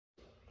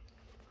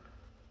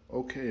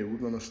Okay, we're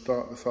gonna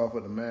start this off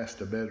with the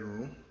master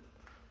bedroom,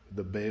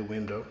 the bay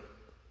window.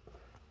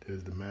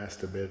 There's the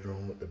master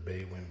bedroom with the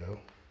bay window.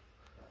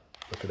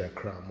 Look at that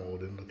crown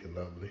molding, looking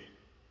lovely.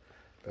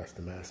 That's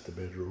the master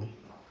bedroom.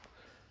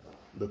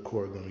 The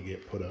cord gonna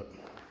get put up.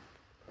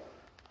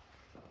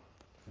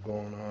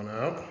 Going on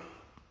out.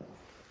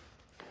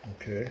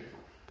 Okay,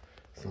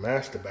 it's the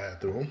master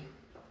bathroom.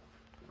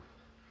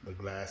 The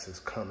glass is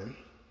coming,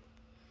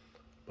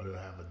 but it'll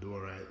have a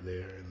door right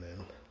there, and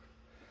then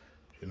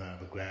you'll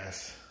have a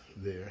glass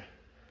there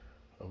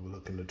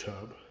overlooking the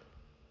tub.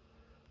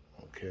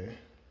 Okay,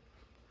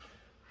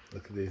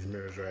 look at these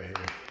mirrors right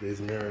here.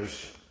 These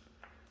mirrors,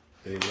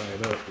 they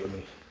light up. Let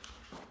me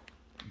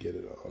get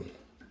it on.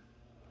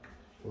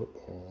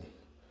 Whoop, on.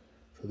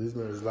 So these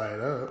mirrors light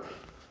up,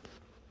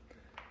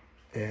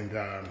 and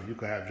you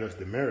can have just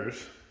the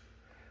mirrors,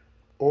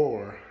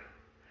 or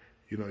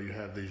you know, you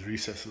have these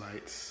recessed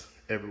lights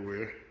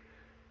everywhere.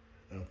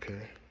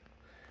 Okay.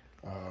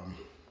 Well,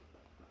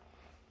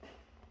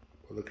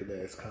 look at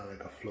that. It's kind of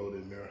like a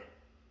floating mirror.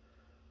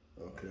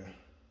 Okay.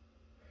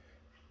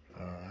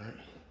 All right.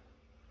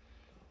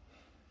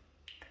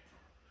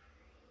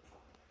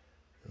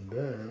 And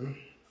then,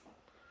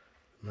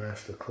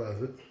 master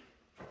closet.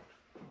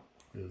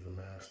 Here's a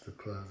master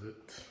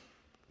closet.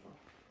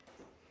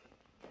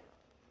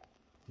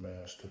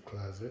 Master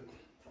closet.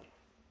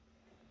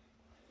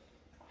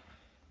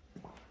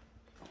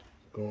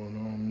 Going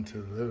on into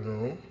the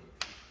living room.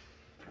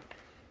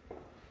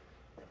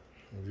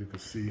 As you can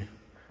see,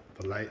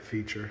 the light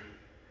feature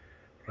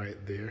right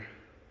there.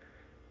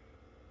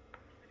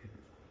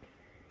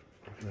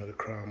 Looking at the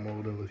crown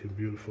molding, looking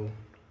beautiful.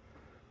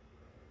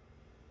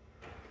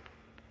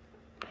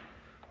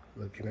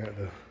 Looking at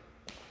the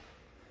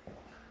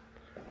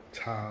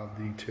tile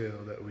detail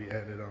that we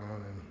added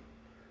on, and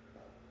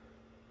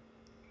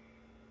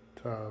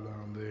tile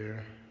down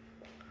there.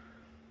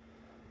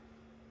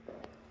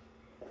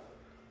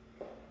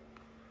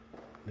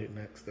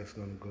 Knickknacks that's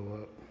gonna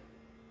go up.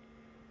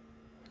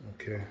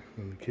 Okay,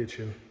 in the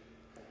kitchen,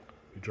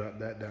 we drop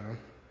that down.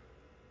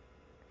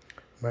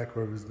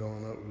 Microwave is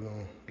going up. We're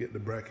gonna get the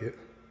bracket.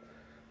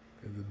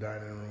 There's the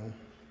dining room.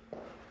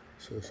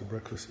 So it's a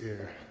breakfast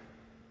area.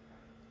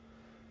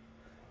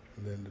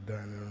 And then the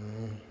dining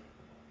room.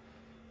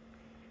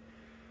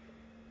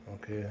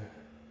 Okay,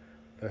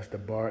 that's the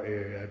bar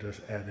area I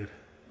just added.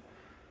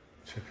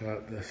 Check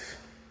out this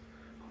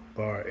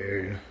bar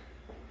area.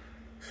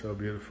 So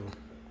beautiful.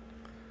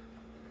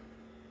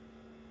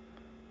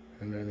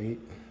 And then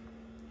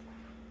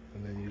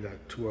and then you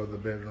got two other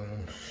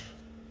bedrooms.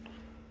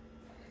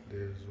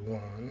 There's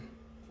one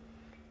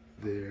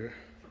there,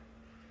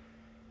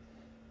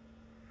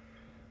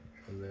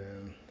 and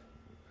then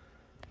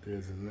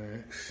there's the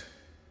next,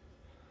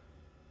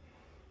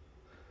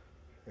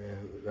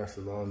 and that's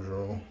the laundry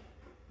room.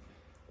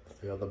 That's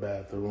the other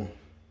bathroom.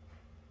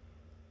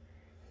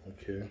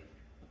 Okay,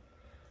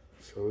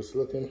 so it's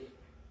looking,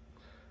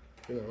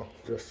 you know,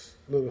 just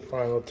little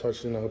final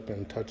touching up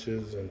and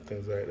touches and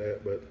things like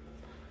that, but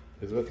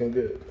it's looking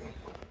good.